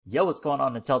Yo, what's going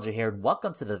on? Intelligent here, and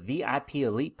welcome to the VIP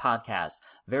Elite Podcast.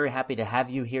 Very happy to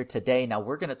have you here today. Now,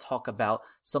 we're going to talk about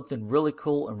something really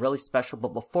cool and really special,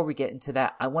 but before we get into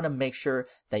that, I want to make sure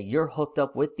that you're hooked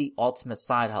up with the ultimate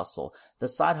side hustle. The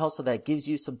side hustle that gives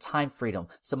you some time freedom,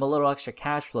 a little extra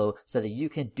cash flow so that you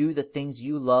can do the things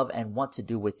you love and want to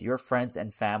do with your friends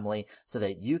and family so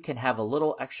that you can have a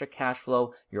little extra cash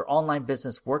flow, your online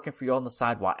business working for you on the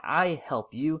side while I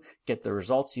help you get the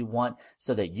results you want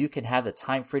so that you can have the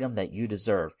time freedom that you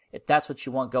deserve. If that's what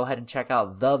you want, go ahead and check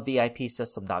out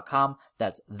thevipsystem.com.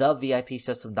 That's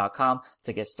thevipsystem.com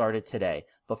to get started today.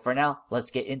 But for now,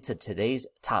 let's get into today's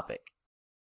topic.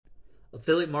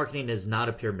 Affiliate marketing is not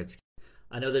a pyramid scheme.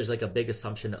 I know there's like a big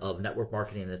assumption of network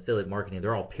marketing and affiliate marketing.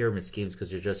 They're all pyramid schemes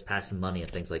because you're just passing money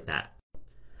and things like that.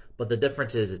 But the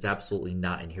difference is it's absolutely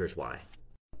not, and here's why.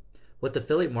 With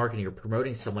affiliate marketing, you're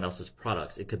promoting someone else's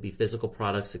products. It could be physical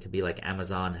products. It could be like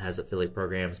Amazon has affiliate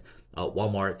programs,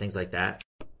 Walmart, things like that.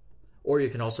 Or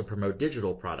you can also promote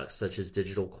digital products such as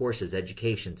digital courses,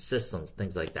 education, systems,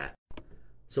 things like that.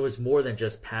 So it's more than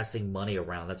just passing money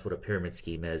around. That's what a pyramid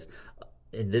scheme is.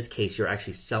 In this case, you're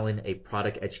actually selling a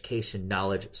product, education,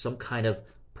 knowledge, some kind of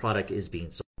product is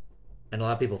being sold. And a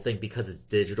lot of people think because it's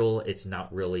digital, it's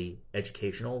not really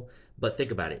educational. But think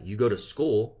about it. You go to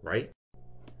school, right?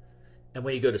 And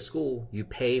when you go to school, you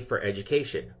pay for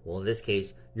education. Well, in this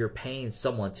case, you're paying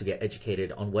someone to get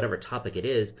educated on whatever topic it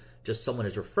is. Just someone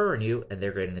is referring you and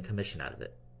they're getting a commission out of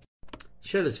it.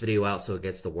 Share this video out so it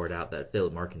gets the word out that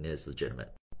affiliate marketing is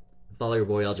legitimate. Follow your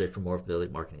boy LJ for more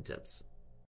affiliate marketing tips.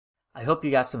 I hope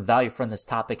you got some value from this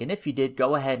topic, and if you did,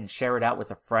 go ahead and share it out with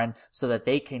a friend so that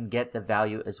they can get the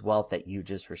value as well that you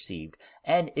just received.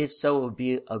 And if so, it would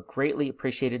be greatly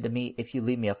appreciated to me if you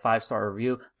leave me a 5-star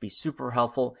review. It'd be super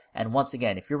helpful. And once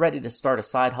again, if you're ready to start a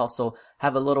side hustle,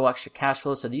 have a little extra cash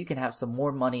flow so that you can have some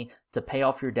more money to pay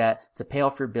off your debt, to pay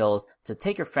off your bills, to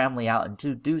take your family out and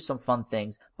to do some fun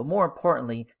things, but more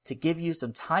importantly, to give you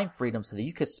some time freedom so that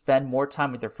you can spend more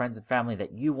time with your friends and family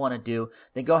that you want to do,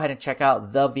 then go ahead and check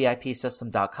out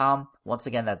thevipsystem.com. Once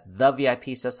again, that's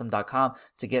thevipsystem.com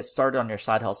to get started on your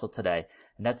side hustle today.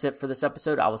 And that's it for this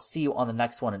episode. I will see you on the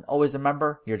next one. And always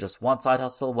remember, you're just one side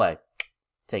hustle away.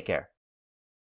 Take care.